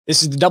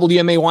This is the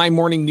WMAY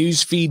Morning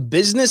News Feed,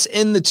 Business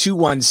in the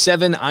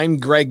 217. I'm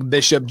Greg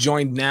Bishop,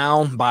 joined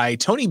now by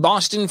Tony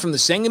Boston from the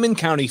Sangamon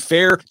County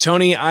Fair.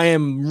 Tony, I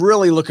am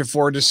really looking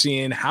forward to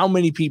seeing how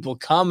many people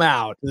come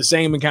out to the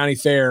Sangamon County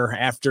Fair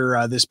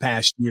after this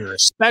past year,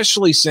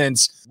 especially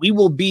since we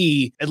will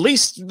be, at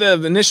least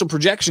the initial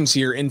projections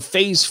here, in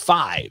phase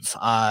 5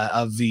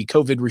 of the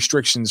COVID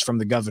restrictions from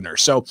the governor.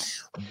 So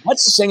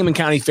what's the Sangamon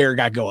County Fair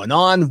got going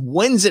on?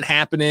 When's it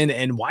happening?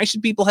 And why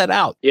should people head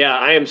out? Yeah,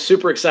 I am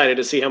super excited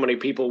to see how many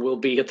people will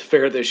be at the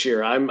fair this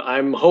year.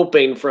 I'm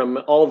hoping,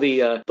 from all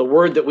the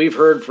word that we've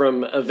heard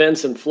from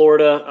events in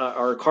Florida,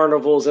 our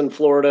carnivals in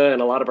Florida,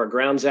 and a lot of our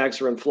grounds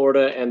acts are in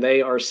Florida, and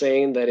they are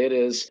saying that it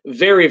is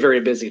very,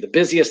 very busy, the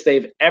busiest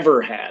they've ever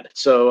had.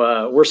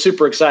 So we're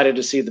super excited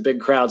to see the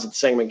big crowds at the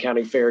Sangamon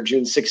County Fair,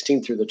 June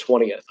 16th through the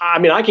 20th. I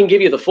mean, I can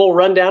give you the full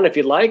rundown if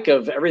you'd like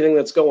of everything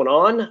that's going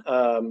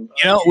on.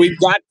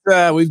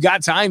 We've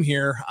got time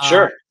here.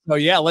 Sure. So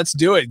yeah, let's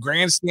do it.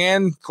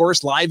 Grandstand, of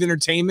course, live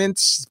entertainment.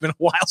 It's been a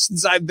while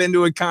since I've been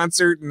to a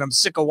concert, and I'm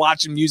sick of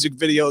watching music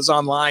videos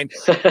online.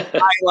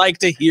 I like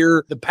to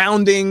hear the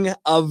pounding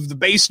of the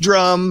bass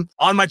drum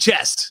on my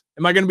chest.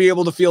 Am I going to be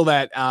able to feel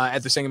that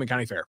at the Sangamon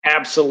County Fair?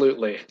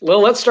 Absolutely. Well,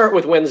 let's start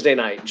with Wednesday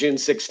night, June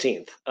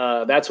 16th.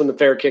 That's when the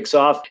fair kicks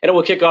off, and it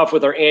will kick off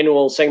with our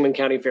annual Sangamon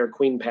County Fair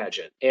Queen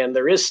Pageant. And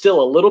there is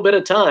still a little bit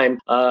of time,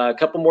 a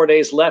couple more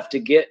days left to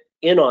get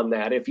in on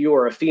that. If you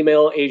are a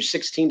female age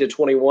 16 to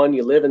 21,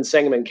 you live in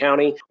Sangamon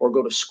County or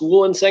go to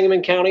school in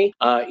Sangamon County,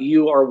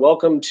 you are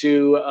welcome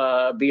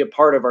to be a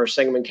part of our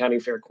Sangamon County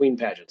Fair Queen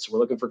Pageant. So we're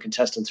looking for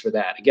contestants for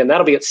that. Again,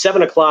 that'll be at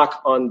 7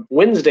 o'clock on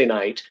Wednesday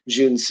night,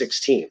 June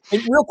 16th.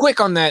 And real quick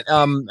on that,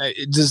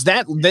 does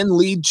that then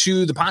lead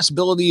to the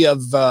possibility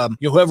of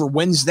whoever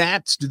wins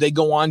that, do they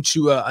go on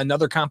to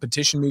another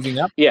competition moving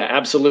up? Yeah,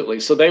 absolutely.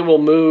 So they will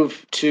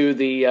move to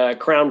the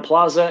Crown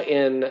Plaza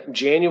in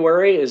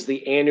January is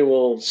the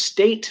annual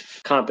state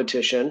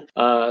competition.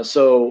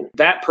 So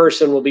that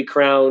person will be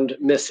crowned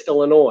Miss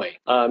Illinois,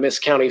 Miss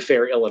County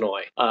Fair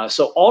Illinois.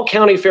 So all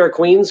county fair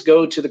queens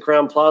go to the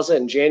Crown Plaza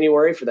in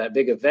January for that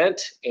big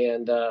event,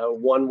 and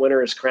one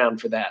winner is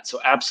crowned for that. So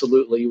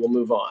absolutely, you will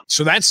move on.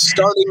 So that's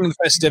starting the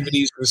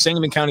festivities for the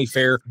Sangamon County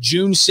Fair,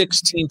 June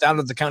 16th out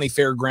of the county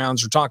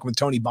fairgrounds. We're talking with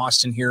Tony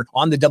Boston here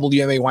on the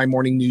WMAY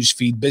Morning News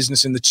Feed,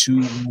 Business in the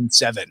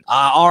 217.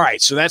 All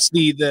right, so that's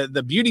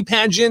the beauty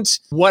pageant.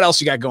 What else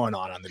you got going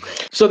on the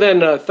grand? So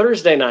then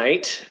Thursday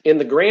night in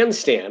the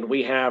grandstand,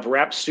 we have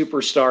rap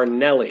superstar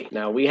Nelly.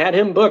 Now, we had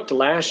him booked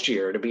last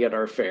year to be at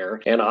our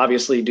fair, and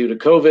obviously due to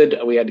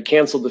COVID, we had to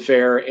cancel the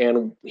fair,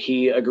 and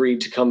he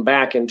agreed to come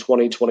back in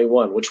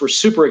 2021, which we're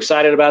super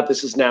excited about.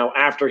 This is now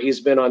after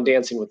he's been on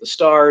Dancing with the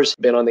Stars,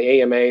 been on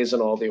the AMAs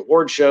and all the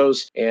award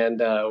shows,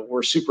 and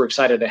we're super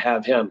excited to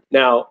have him.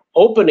 Now,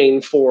 opening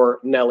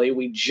for Nelly,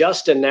 we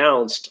just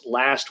announced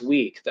last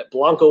week that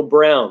Blanco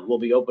Brown will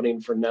be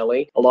opening for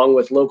Nelly, along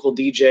with local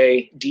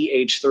DJ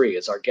DH3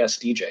 as our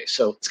guest DJ.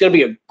 So it's going to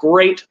be a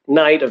great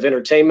night of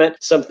entertainment,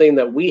 something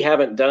that we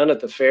haven't done at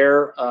the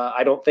fair,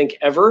 I don't think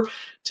ever,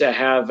 to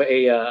have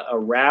a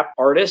rap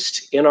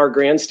artist in our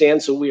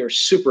grandstand. So we are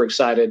super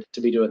excited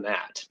to be doing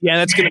that. Yeah,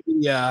 that's going to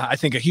be, I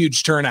think, a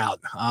huge turnout.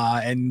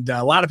 And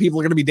a lot of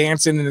people are going to be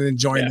dancing and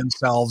enjoying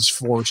themselves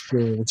for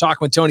sure. We're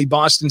talking with Tony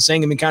Boston,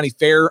 Sangamon County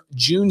Fair,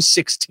 June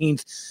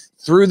 16th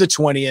through the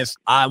 20th.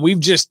 We've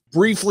just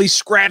briefly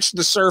scratched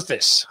the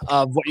surface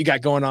of what you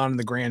got going on in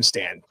the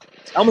grandstand.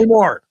 Tell me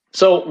more.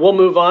 So we'll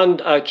move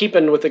on,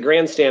 keeping with the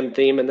grandstand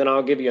theme, and then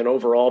I'll give you an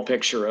overall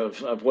picture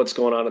of what's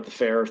going on at the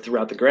fair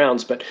throughout the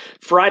grounds. But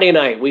Friday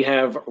night, we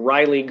have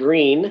Riley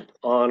Green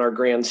on our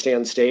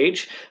grandstand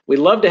stage. We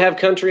love to have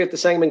country at the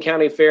Sangamon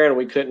County Fair, and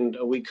we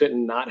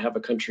couldn't not have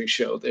a country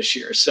show this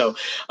year. So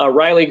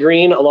Riley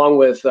Green, along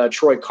with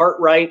Troy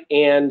Cartwright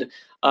and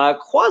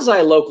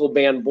quasi-local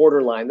band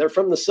Borderline. They're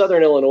from the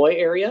Southern Illinois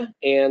area,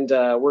 and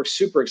we're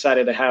super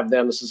excited to have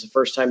them. This is the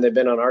first time they've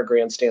been on our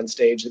grandstand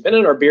stage. They've been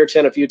in our beer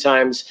tent a few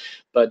times,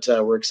 but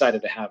we're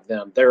excited to have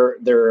them. Their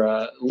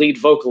lead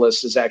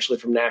vocalist is actually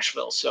from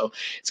Nashville, so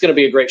it's going to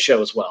be a great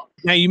show as well.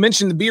 Now, you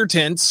mentioned the beer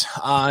tents.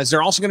 Is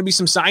there also going to be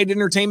some side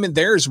entertainment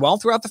there as well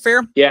throughout the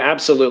fair? Yeah,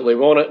 absolutely.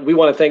 We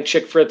want to thank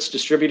Chick Fritz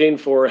Distributing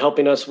for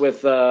helping us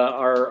with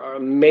our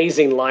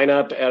amazing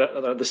lineup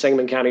at the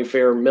Sangamon County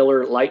Fair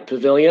Miller Light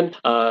Pavilion.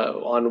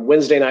 On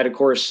Wednesday night, of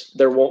course,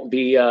 there won't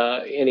be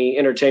any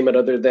entertainment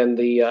other than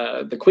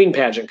the Queen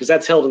Pageant, because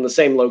that's held in the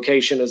same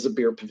location as the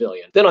beer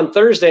pavilion. Then on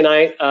Thursday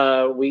night,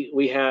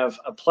 we have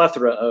a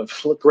plethora of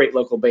great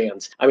local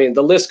bands. I mean,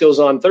 the list goes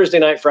on. Thursday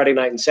night, Friday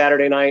night, and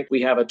Saturday night, we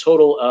have a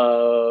total of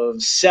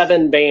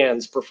 7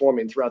 bands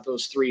performing throughout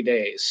those 3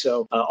 days.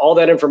 So all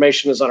that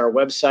information is on our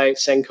website,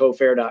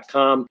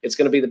 sencofair.com. It's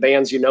going to be the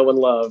bands you know and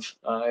love.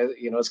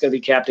 It's going to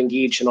be Captain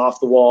Geach and Off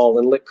the Wall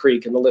and Lick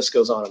Creek, and the list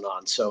goes on and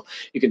on. So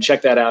you can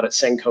check that out at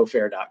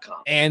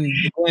sencofair.com. And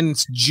again,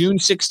 it's June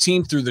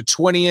 16th through the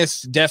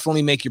 20th.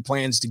 Definitely make your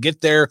plans to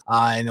get there.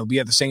 And it'll be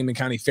at the Sangamon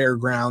County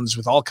Fairgrounds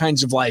with all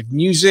kinds of live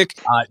music.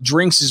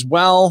 drink, drinks as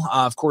well.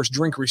 Of course,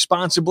 drink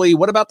responsibly.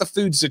 What about the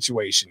food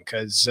situation?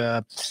 Because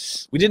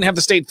we didn't have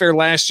the state fair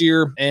last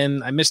year,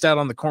 and I missed out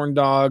on the corn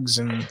dogs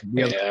and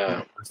the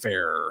other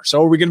fair.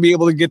 So are we going to be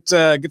able to get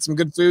some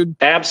good food?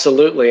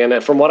 Absolutely.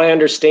 And from what I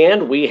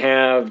understand, we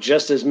have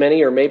just as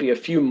many or maybe a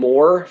few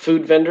more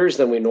food vendors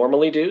than we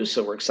normally do.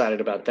 So we're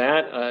excited about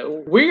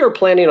that. We are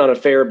planning on a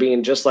fair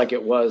being just like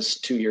it was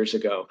 2 years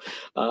ago.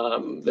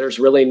 There's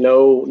really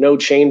no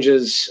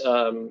changes,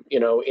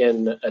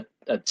 in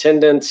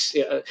attendance.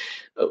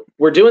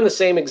 We're doing the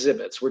same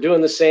exhibits. We're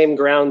doing the same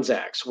grounds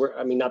acts.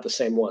 Not the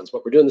same ones,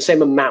 but we're doing the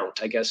same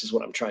amount, I guess is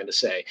what I'm trying to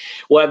say.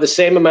 We'll have the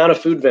same amount of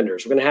food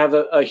vendors. We're going to have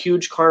a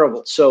huge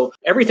carnival. So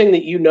everything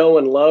that you know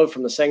and love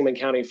from the Sangamon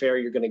County Fair,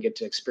 you're going to get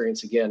to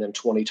experience again in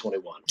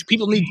 2021. Do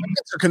people need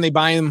tickets, or can they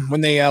buy them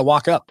when they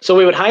walk up? So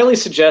we would highly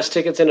suggest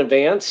tickets in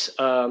advance.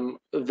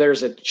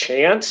 There's a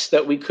chance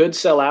that we could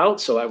sell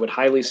out, so I would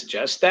highly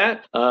suggest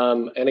that.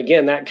 And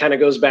again, that kind of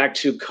goes back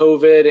to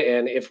COVID,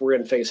 and if we're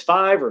in phase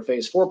 5 or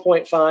phase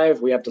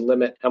 4.5, we have to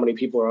limit how many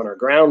people are on our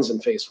grounds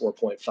in phase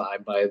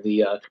 4.5 by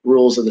the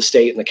rules of the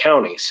state and the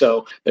county.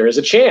 So there is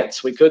a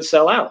chance we could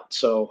sell out.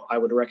 So I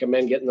would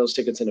recommend getting those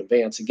tickets in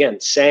advance. Again,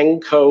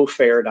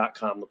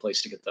 sangcofair.com, the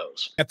place to get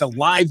those. Got the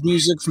live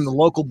music from the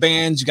local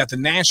bands. You got the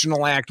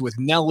national act with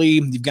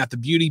Nelly. You've got the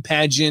beauty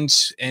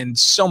pageant and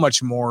so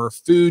much more.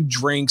 Food,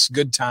 drinks,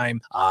 good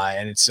time.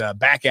 And it's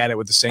back at it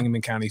with the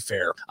Sangamon County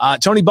Fair.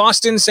 Tony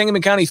Boston,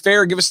 Sangamon County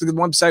Fair. Give us the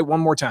website one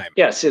more time.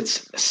 Yes,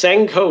 it's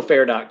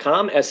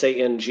sangcofair.com,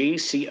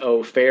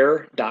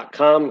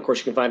 SANGCOfair.com. Of course,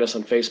 you can find us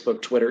on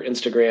Facebook, Twitter,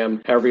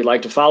 Instagram, however you'd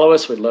like to follow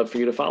us. We'd love for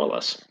you to follow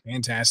us.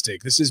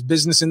 Fantastic. This is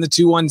Business in the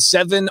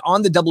 217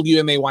 on the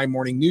WMAY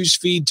Morning News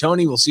Feed.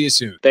 Tony, we'll see you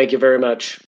soon. Thank you very much.